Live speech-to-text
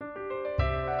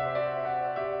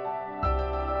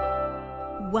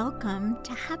Welcome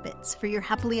to Habits for Your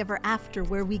Happily Ever After,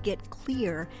 where we get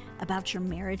clear about your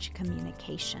marriage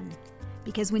communication.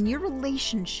 Because when your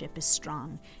relationship is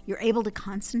strong, you're able to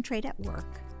concentrate at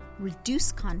work,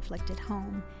 reduce conflict at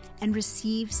home, and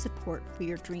receive support for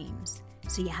your dreams,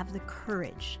 so you have the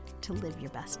courage to live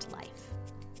your best life.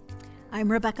 I'm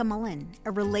Rebecca Mullen,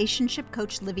 a relationship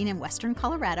coach living in Western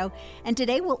Colorado, and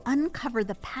today we'll uncover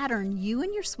the pattern you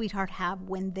and your sweetheart have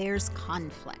when there's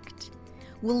conflict.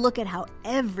 We'll look at how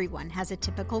everyone has a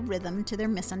typical rhythm to their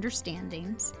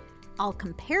misunderstandings. I'll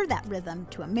compare that rhythm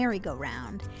to a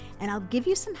merry-go-round, and I'll give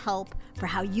you some help for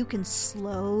how you can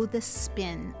slow the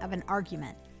spin of an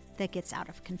argument that gets out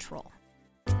of control.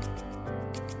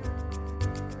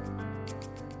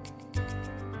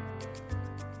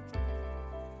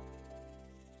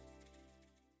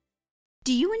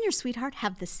 Do you and your sweetheart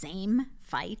have the same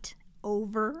fight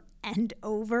over and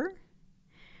over?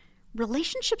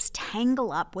 Relationships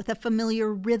tangle up with a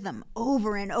familiar rhythm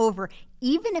over and over,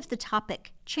 even if the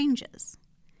topic changes.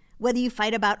 Whether you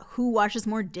fight about who washes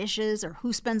more dishes or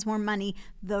who spends more money,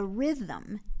 the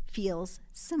rhythm feels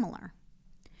similar.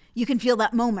 You can feel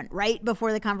that moment right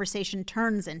before the conversation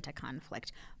turns into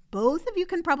conflict. Both of you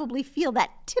can probably feel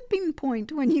that tipping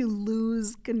point when you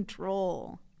lose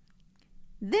control.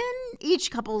 Then each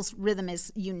couple's rhythm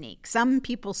is unique. Some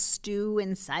people stew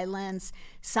in silence.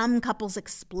 Some couples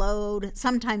explode.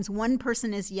 Sometimes one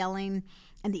person is yelling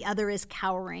and the other is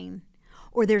cowering.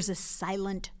 Or there's a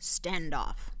silent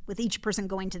standoff with each person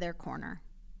going to their corner.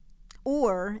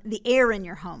 Or the air in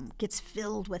your home gets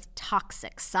filled with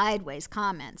toxic, sideways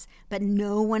comments, but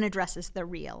no one addresses the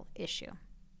real issue.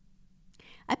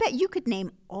 I bet you could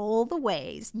name all the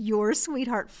ways your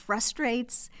sweetheart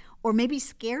frustrates or maybe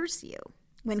scares you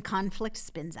when conflict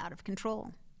spins out of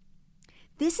control.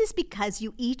 This is because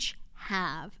you each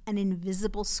have an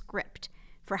invisible script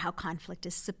for how conflict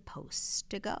is supposed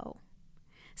to go.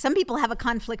 Some people have a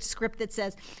conflict script that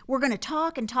says, we're going to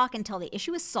talk and talk until the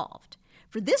issue is solved.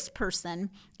 For this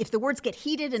person, if the words get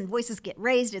heated and voices get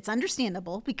raised, it's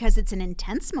understandable because it's an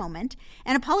intense moment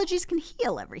and apologies can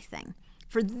heal everything.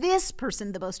 For this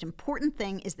person, the most important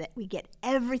thing is that we get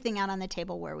everything out on the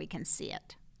table where we can see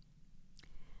it.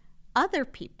 Other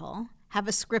people have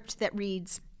a script that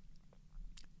reads,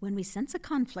 when we sense a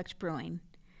conflict brewing,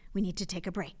 we need to take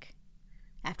a break.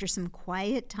 After some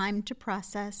quiet time to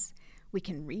process, we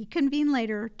can reconvene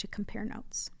later to compare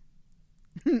notes.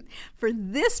 For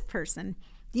this person,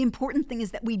 the important thing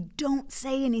is that we don't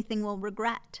say anything we'll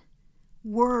regret.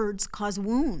 Words cause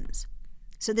wounds.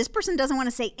 So this person doesn't want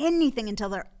to say anything until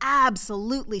they're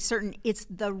absolutely certain it's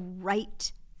the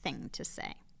right thing to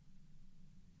say.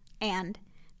 And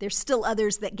there's still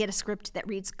others that get a script that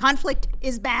reads, conflict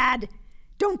is bad.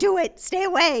 Don't do it. Stay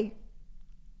away.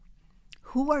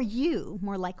 Who are you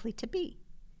more likely to be?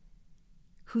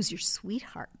 Who's your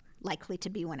sweetheart likely to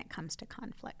be when it comes to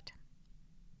conflict?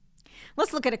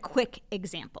 Let's look at a quick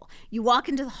example. You walk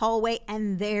into the hallway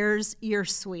and there's your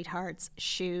sweetheart's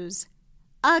shoes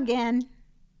again.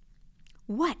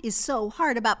 What is so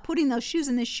hard about putting those shoes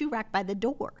in the shoe rack by the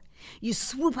door? You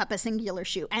swoop up a singular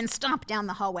shoe and stomp down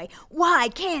the hallway. Why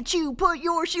can't you put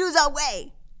your shoes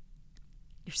away?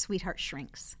 Your sweetheart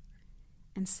shrinks.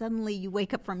 And suddenly you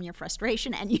wake up from your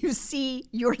frustration and you see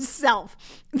yourself,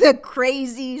 the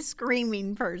crazy,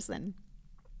 screaming person.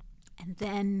 And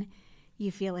then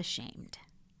you feel ashamed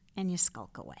and you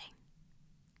skulk away.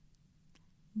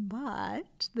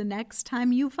 But the next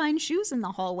time you find shoes in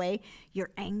the hallway,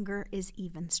 your anger is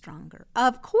even stronger.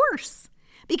 Of course.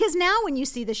 Because now when you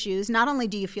see the shoes, not only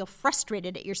do you feel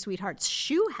frustrated at your sweetheart's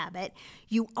shoe habit,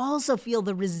 you also feel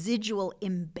the residual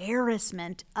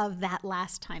embarrassment of that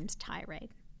last time's tirade.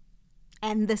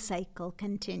 And the cycle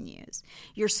continues.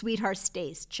 Your sweetheart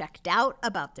stays checked out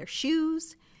about their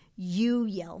shoes. You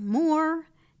yell more.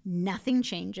 Nothing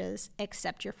changes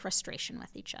except your frustration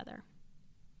with each other.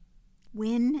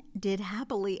 When did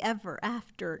happily ever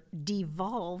after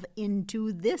devolve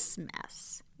into this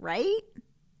mess, right?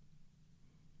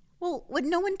 Well, what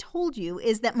no one told you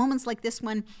is that moments like this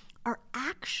one are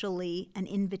actually an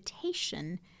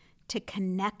invitation to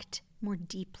connect more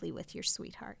deeply with your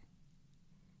sweetheart.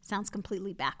 Sounds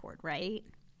completely backward, right?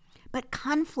 But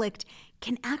conflict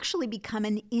can actually become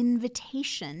an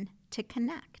invitation to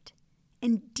connect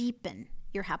and deepen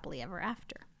your happily ever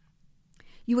after.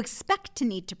 You expect to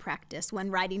need to practice when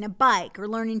riding a bike or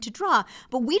learning to draw,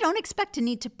 but we don't expect to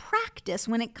need to practice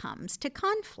when it comes to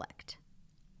conflict.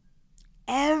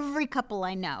 Every couple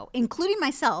I know, including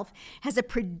myself, has a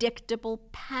predictable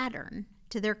pattern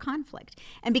to their conflict.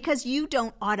 And because you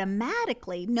don't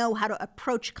automatically know how to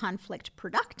approach conflict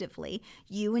productively,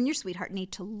 you and your sweetheart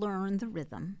need to learn the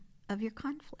rhythm of your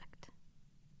conflict.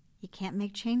 You can't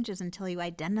make changes until you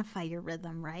identify your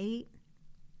rhythm, right?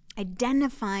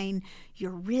 Identifying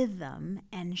your rhythm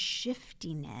and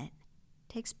shifting it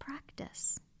takes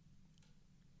practice.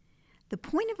 The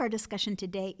point of our discussion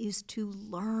today is to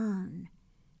learn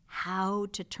how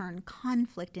to turn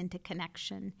conflict into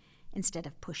connection instead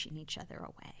of pushing each other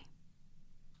away.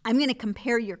 I'm going to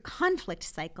compare your conflict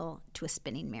cycle to a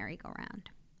spinning merry-go-round.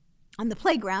 On the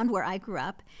playground where I grew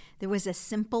up, there was a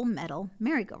simple metal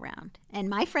merry-go-round, and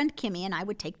my friend Kimmy and I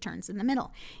would take turns in the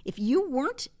middle. If you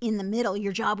weren't in the middle,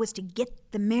 your job was to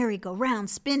get the merry-go-round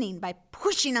spinning by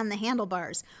pushing on the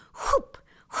handlebars. Whoop,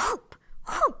 whoop,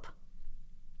 whoop.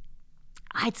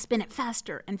 I'd spin it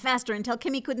faster and faster until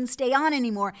Kimmy couldn't stay on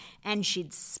anymore, and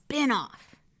she'd spin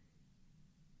off.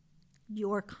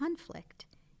 Your conflict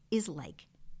is like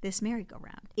this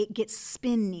merry-go-round. It gets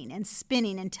spinning and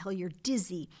spinning until you're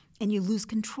dizzy and you lose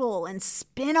control and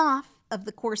spin off of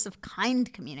the course of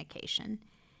kind communication,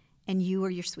 and you or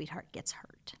your sweetheart gets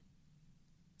hurt.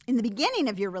 In the beginning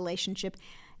of your relationship,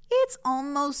 it's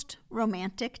almost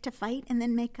romantic to fight and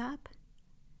then make up.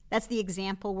 That's the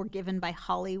example we're given by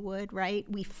Hollywood, right?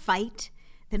 We fight,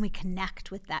 then we connect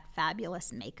with that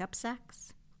fabulous makeup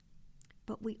sex.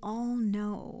 But we all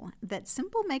know that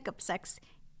simple makeup sex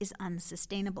is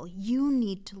unsustainable. You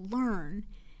need to learn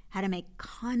how to make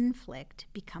conflict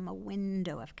become a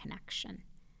window of connection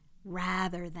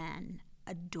rather than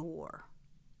a door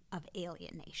of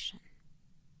alienation.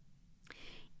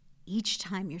 Each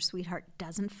time your sweetheart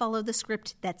doesn't follow the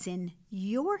script that's in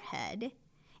your head,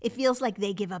 it feels like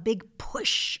they give a big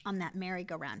push on that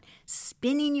merry-go-round,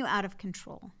 spinning you out of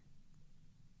control.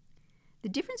 The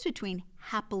difference between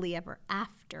happily ever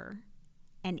after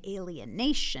and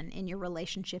alienation in your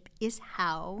relationship is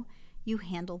how you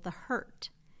handle the hurt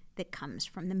that comes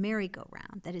from the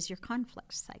merry-go-round, that is your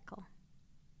conflict cycle.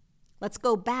 Let's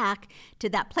go back to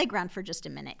that playground for just a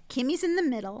minute. Kimmy's in the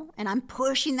middle, and I'm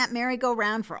pushing that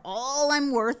merry-go-round for all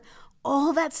I'm worth.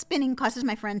 All that spinning causes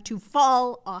my friend to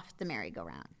fall off the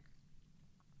merry-go-round.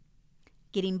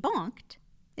 Getting bonked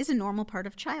is a normal part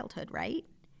of childhood, right?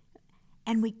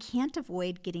 And we can't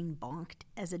avoid getting bonked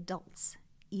as adults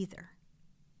either.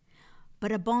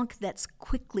 But a bonk that's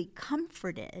quickly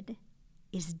comforted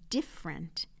is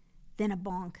different than a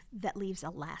bonk that leaves a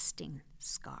lasting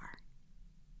scar.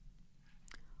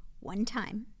 One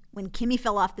time, when Kimmy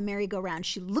fell off the merry-go-round,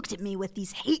 she looked at me with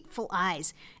these hateful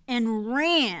eyes and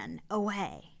ran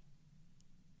away.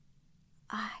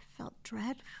 I felt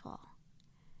dreadful.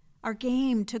 Our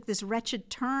game took this wretched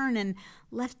turn and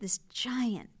left this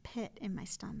giant pit in my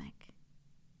stomach.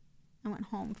 I went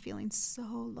home feeling so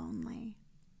lonely.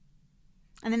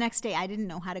 And the next day, I didn't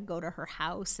know how to go to her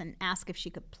house and ask if she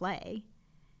could play.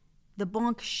 The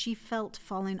bonk she felt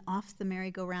falling off the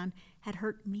merry-go-round had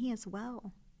hurt me as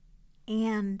well.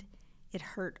 And it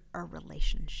hurt our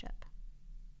relationship.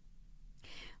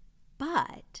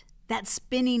 But that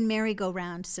spinning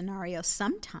merry-go-round scenario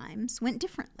sometimes went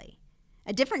differently.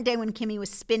 A different day when Kimmy was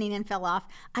spinning and fell off,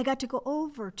 I got to go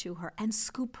over to her and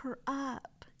scoop her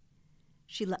up.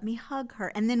 She let me hug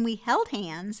her, and then we held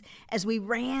hands as we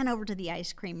ran over to the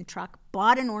ice cream truck,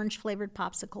 bought an orange-flavored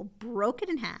popsicle, broke it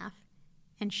in half,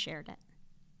 and shared it.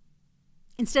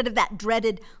 Instead of that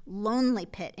dreaded lonely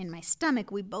pit in my stomach,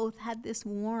 we both had this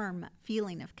warm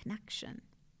feeling of connection.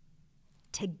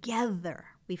 Together,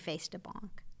 we faced a bonk,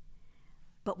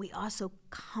 but we also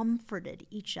comforted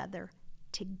each other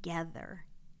together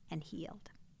and healed.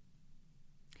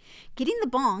 Getting the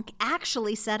bonk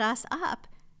actually set us up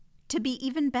to be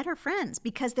even better friends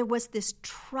because there was this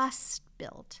trust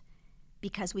built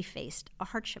because we faced a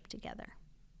hardship together.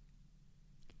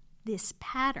 This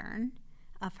pattern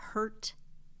of hurt,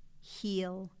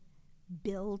 heal,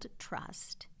 build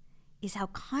trust is how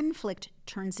conflict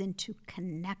turns into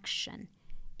connection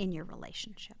in your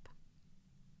relationship.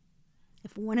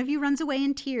 If one of you runs away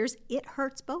in tears, it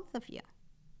hurts both of you.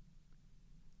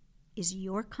 Is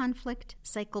your conflict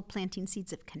cycle planting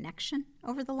seeds of connection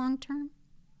over the long term?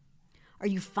 Are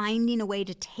you finding a way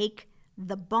to take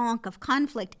the bonk of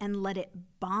conflict and let it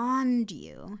bond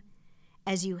you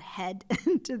as you head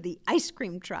to the ice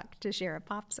cream truck to share a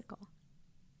popsicle?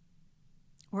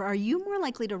 Or are you more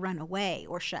likely to run away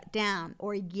or shut down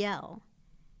or yell?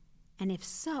 And if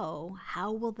so,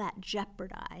 how will that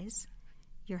jeopardize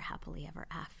your happily ever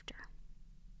after?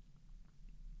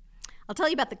 I'll tell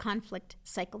you about the conflict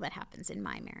cycle that happens in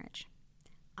my marriage.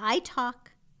 I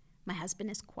talk, my husband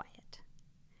is quiet.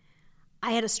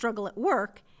 I had a struggle at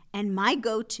work, and my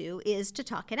go-to is to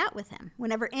talk it out with him.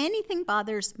 Whenever anything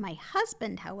bothers my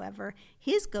husband, however,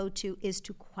 his go-to is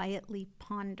to quietly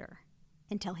ponder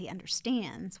until he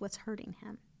understands what's hurting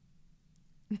him.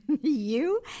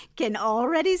 You can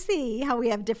already see how we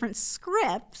have different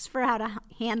scripts for how to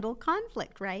handle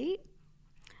conflict, right?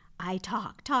 I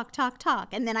talk,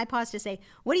 and then I pause to say,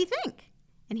 what do you think?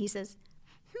 And he says,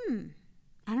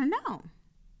 I don't know,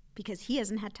 because he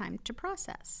hasn't had time to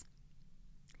process.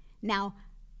 Now,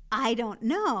 I don't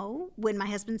know when my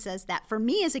husband says that for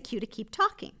me is a cue to keep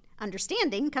talking.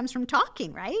 Understanding comes from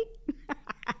talking, right?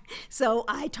 So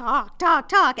I talk,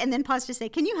 and then pause to say,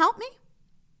 can you help me?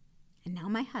 And now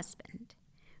my husband,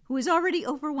 who is already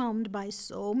overwhelmed by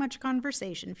so much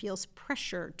conversation, feels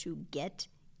pressure to get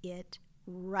it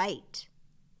right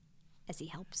as he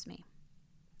helps me.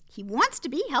 He wants to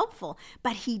be helpful,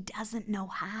 but he doesn't know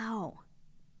how.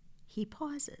 He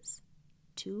pauses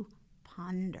to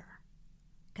ponder,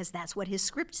 because that's what his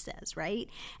script says, right?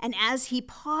 And as he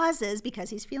pauses,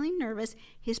 because he's feeling nervous,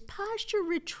 his posture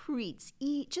retreats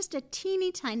just a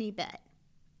teeny tiny bit.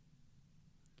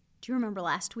 Do you remember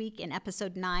last week in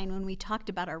episode 9 when we talked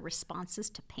about our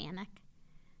responses to panic?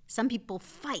 Some people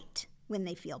fight when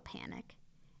they feel panic,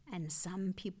 and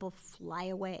some people fly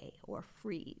away or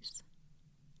freeze.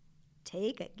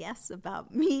 Take a guess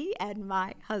about me and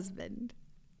my husband.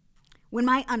 When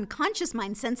my unconscious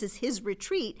mind senses his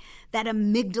retreat, that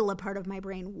amygdala part of my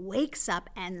brain wakes up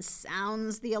and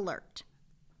sounds the alert.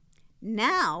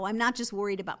 Now, I'm not just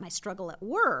worried about my struggle at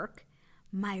work,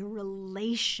 my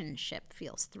relationship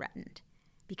feels threatened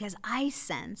because I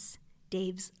sense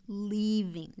Dave's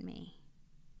leaving me.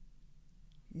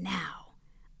 Now,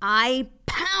 I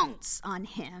pounce on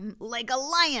him like a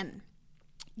lion.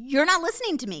 You're not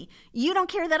listening to me. You don't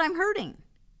care that I'm hurting.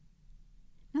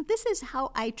 Now, this is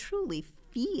how I truly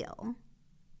feel.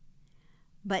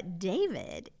 But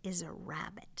David is a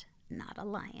rabbit, not a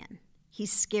lion.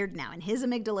 He's scared now, and his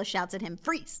amygdala shouts at him,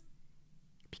 freeze,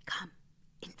 become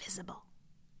invisible.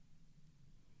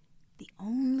 The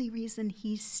only reason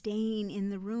he's staying in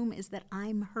the room is that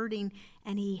I'm hurting,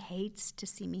 and he hates to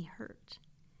see me hurt.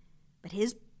 But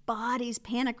his body's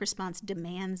panic response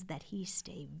demands that he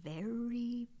stay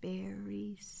very,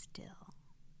 very still.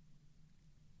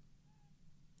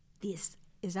 This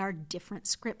is our different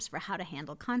scripts for how to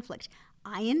handle conflict.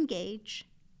 I engage,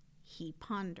 he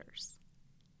ponders.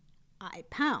 I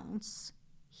pounce,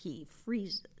 he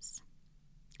freezes.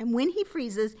 And when he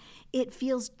freezes, it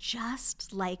feels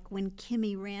just like when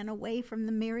Kimmy ran away from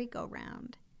the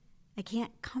merry-go-round. I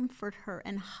can't comfort her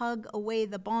and hug away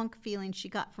the bonk feeling she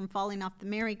got from falling off the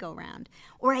merry-go-round.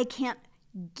 Or I can't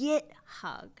get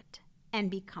hugged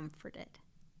and be comforted.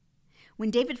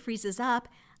 When David freezes up,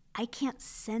 I can't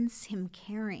sense him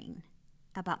caring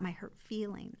about my hurt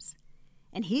feelings.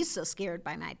 And he's so scared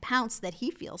by my pounce that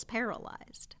he feels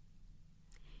paralyzed.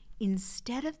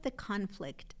 Instead of the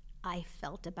conflict I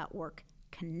felt about work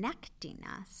connecting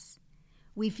us,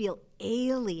 we feel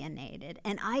alienated,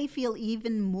 and I feel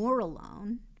even more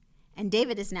alone, and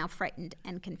David is now frightened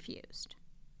and confused.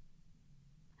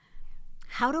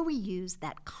 How do we use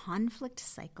that conflict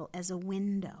cycle as a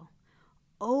window,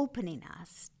 opening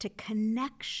us to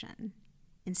connection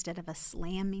instead of a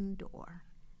slamming door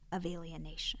of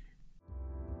alienation?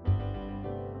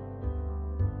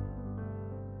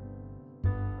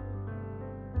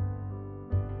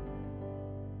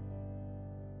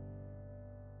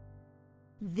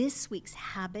 This week's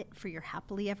habit for your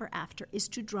happily ever after is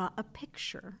to draw a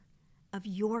picture of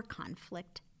your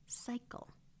conflict cycle.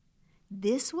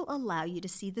 This will allow you to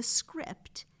see the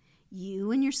script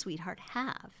you and your sweetheart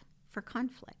have for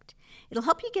conflict. It'll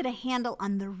help you get a handle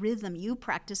on the rhythm you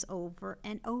practice over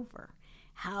and over.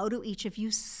 How do each of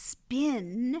you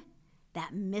spin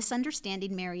that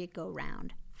misunderstanding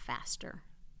merry-go-round faster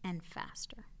and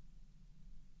faster?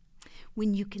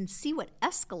 When you can see what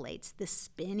escalates the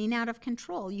spinning out of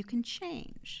control, you can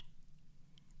change.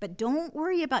 But don't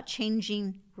worry about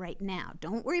changing right now.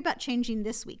 Don't worry about changing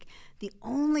this week. The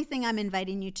only thing I'm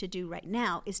inviting you to do right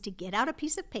now is to get out a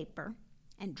piece of paper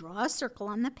and draw a circle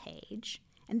on the page,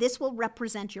 and this will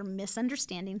represent your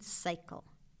misunderstanding cycle.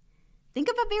 Think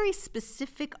of a very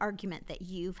specific argument that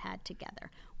you've had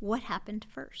together. What happened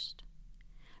first?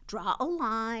 Draw a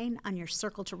line on your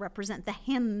circle to represent the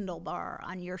handlebar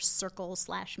on your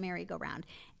circle/merry-go-round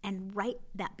and write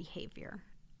that behavior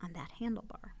on that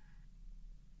handlebar.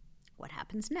 What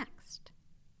happens next?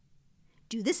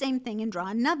 Do the same thing and draw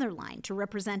another line to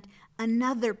represent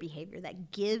another behavior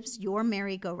that gives your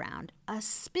merry-go-round a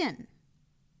spin.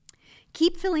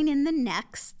 Keep filling in the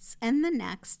nexts,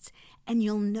 and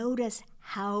you'll notice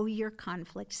how your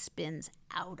conflict spins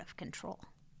out of control.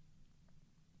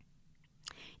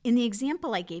 In the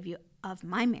example I gave you of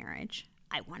my marriage,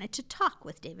 I wanted to talk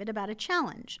with David about a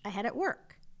challenge I had at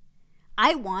work.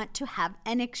 I want to have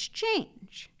an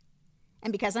exchange.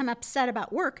 And because I'm upset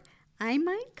about work, I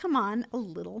might come on a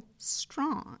little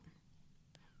strong.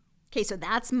 Okay, so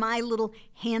that's my little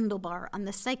handlebar on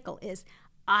the cycle is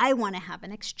I want to have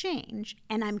an exchange,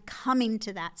 and I'm coming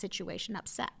to that situation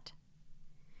upset.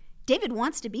 David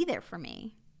wants to be there for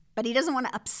me, but he doesn't want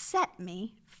to upset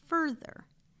me further.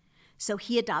 So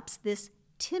he adopts this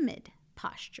timid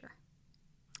posture.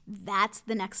 That's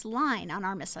the next line on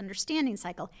our misunderstanding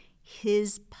cycle,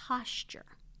 his posture.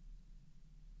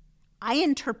 I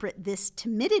interpret this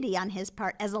timidity on his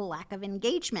part as a lack of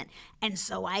engagement, and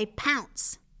so I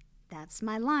pounce. That's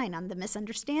my line on the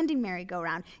misunderstanding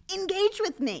merry-go-round. Engage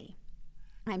with me,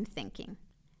 I'm thinking.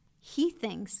 He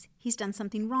thinks he's done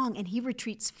something wrong, and he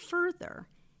retreats further,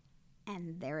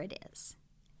 and there it is.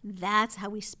 That's how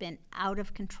we spin out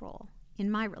of control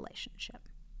in my relationship.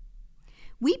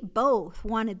 We both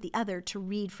wanted the other to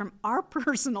read from our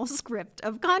personal script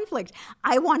of conflict.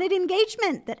 I wanted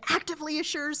engagement that actively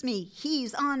assures me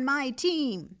he's on my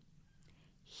team.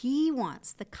 He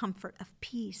wants the comfort of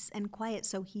peace and quiet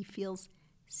so he feels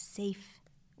safe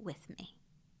with me.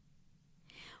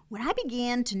 When I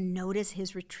began to notice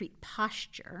his retreat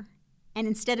posture, and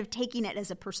instead of taking it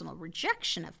as a personal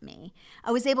rejection of me,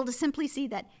 I was able to simply see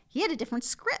that he had a different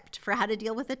script for how to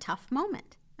deal with a tough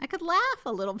moment. I could laugh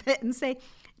a little bit and say,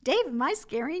 Dave, am I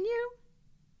scaring you?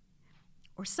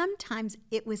 Or sometimes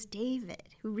it was David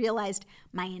who realized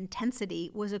my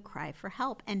intensity was a cry for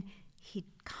help, and he'd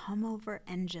come over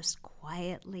and just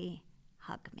quietly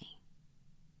hug me.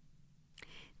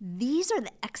 These are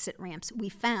the exit ramps we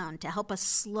found to help us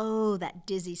slow that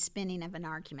dizzy spinning of an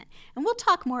argument. And we'll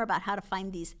talk more about how to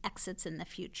find these exits in the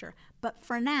future. But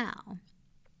for now,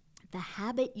 the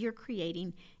habit you're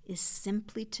creating is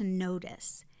simply to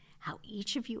notice how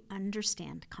each of you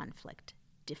understand conflict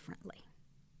differently.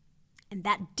 And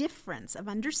that difference of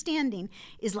understanding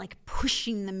is like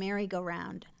pushing the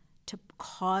merry-go-round to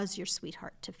cause your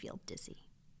sweetheart to feel dizzy.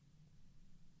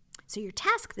 So your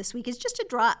task this week is just to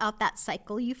draw out that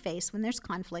cycle you face when there's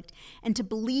conflict and to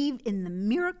believe in the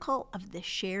miracle of the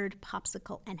shared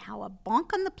popsicle and how a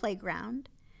bonk on the playground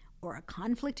or a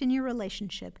conflict in your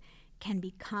relationship can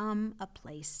become a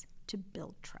place to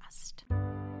build trust.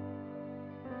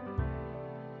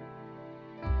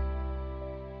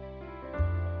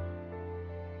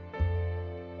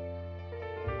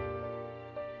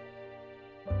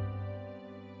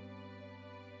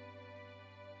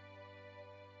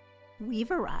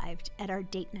 We've arrived at our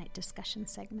date night discussion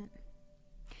segment.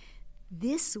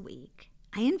 This week,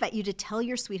 I invite you to tell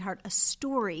your sweetheart a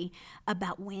story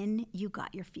about when you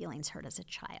got your feelings hurt as a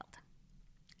child.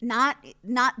 Not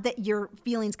that your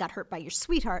feelings got hurt by your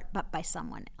sweetheart, but by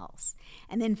someone else.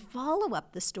 And then follow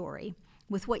up the story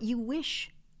with what you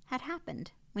wish had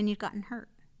happened when you'd gotten hurt.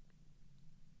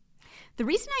 The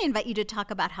reason I invite you to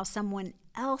talk about how someone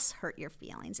else hurt your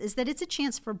feelings is that it's a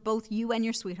chance for both you and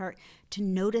your sweetheart to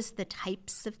notice the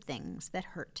types of things that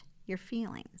hurt your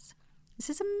feelings. This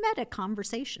is a meta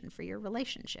conversation for your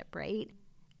relationship, right?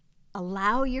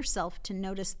 Allow yourself to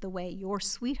notice the way your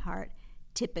sweetheart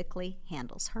typically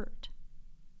handles hurt.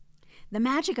 The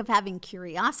magic of having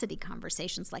curiosity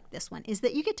conversations like this one is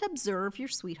that you get to observe your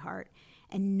sweetheart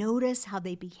and notice how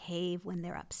they behave when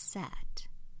they're upset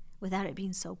without it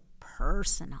being so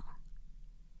personal.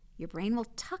 Your brain will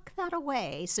tuck that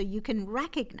away so you can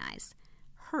recognize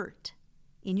hurt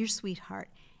in your sweetheart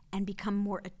and become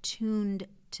more attuned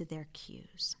to their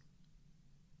cues.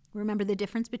 Remember the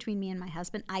difference between me and my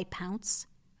husband? I pounce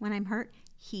when I'm hurt.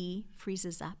 He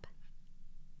freezes up.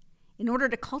 In order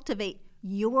to cultivate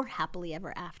your happily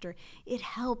ever after, it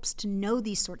helps to know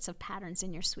these sorts of patterns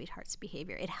in your sweetheart's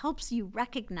behavior. It helps you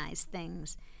recognize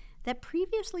things that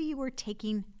previously you were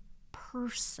taking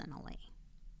personally.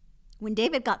 When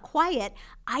David got quiet,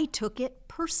 I took it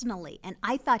personally, and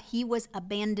I thought he was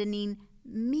abandoning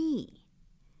me.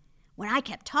 When I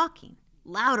kept talking,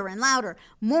 louder and louder,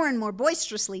 more and more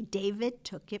boisterously, David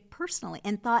took it personally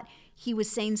and thought he was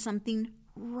saying something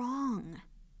wrong.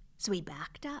 So he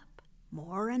backed up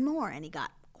more and more, and he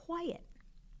got quiet.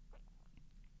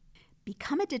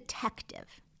 Become a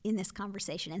detective in this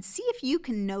conversation and see if you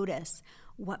can notice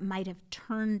what might have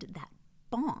turned that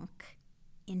bonk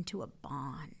into a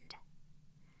bond.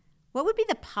 What would be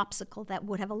the popsicle that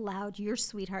would have allowed your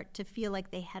sweetheart to feel like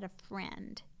they had a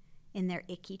friend in their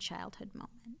icky childhood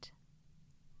moment?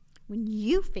 When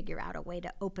you figure out a way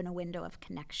to open a window of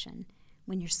connection,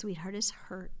 when your sweetheart is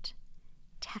hurt,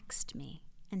 text me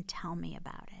and tell me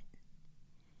about it.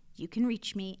 You can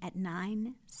reach me at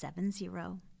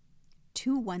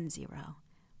 970-210-4480.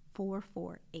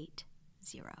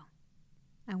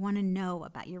 I want to know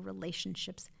about your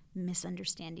relationship's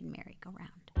misunderstanding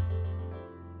merry-go-round.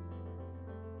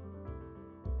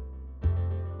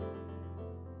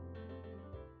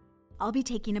 I'll be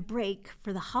taking a break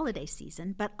for the holiday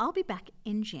season, but I'll be back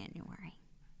in January.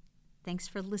 Thanks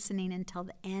for listening until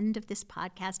the end of this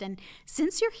podcast. And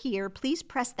since you're here, please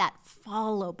press that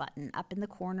follow button up in the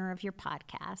corner of your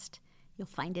podcast. You'll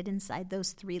find it inside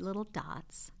those 3 little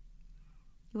dots.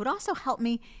 It would also help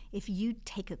me if you'd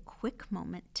take a quick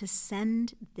moment to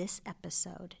send this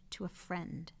episode to a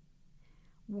friend.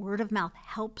 Word of mouth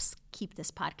helps keep this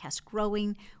podcast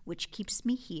growing, which keeps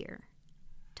me here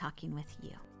talking with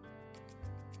you.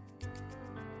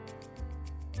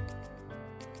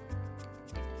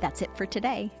 That's it for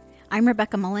today. I'm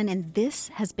Rebecca Mullen, and this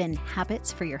has been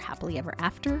Habits for Your Happily Ever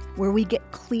After, where we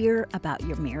get clear about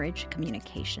your marriage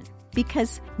communication.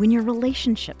 Because when your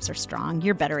relationships are strong,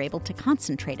 you're better able to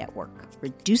concentrate at work,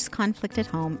 reduce conflict at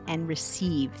home, and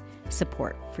receive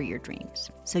support for your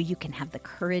dreams, so you can have the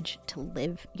courage to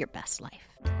live your best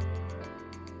life.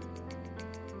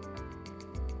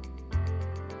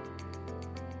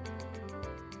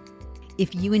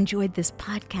 If you enjoyed this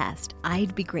podcast,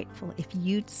 I'd be grateful if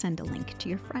you'd send a link to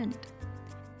your friend.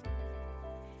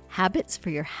 Habits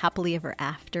for Your Happily Ever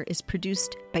After is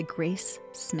produced by Grace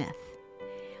Smith.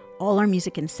 All our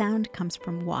music and sound comes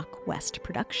from Walk West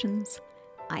Productions.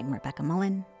 I'm Rebecca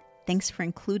Mullen. Thanks for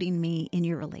including me in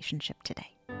your relationship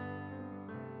today.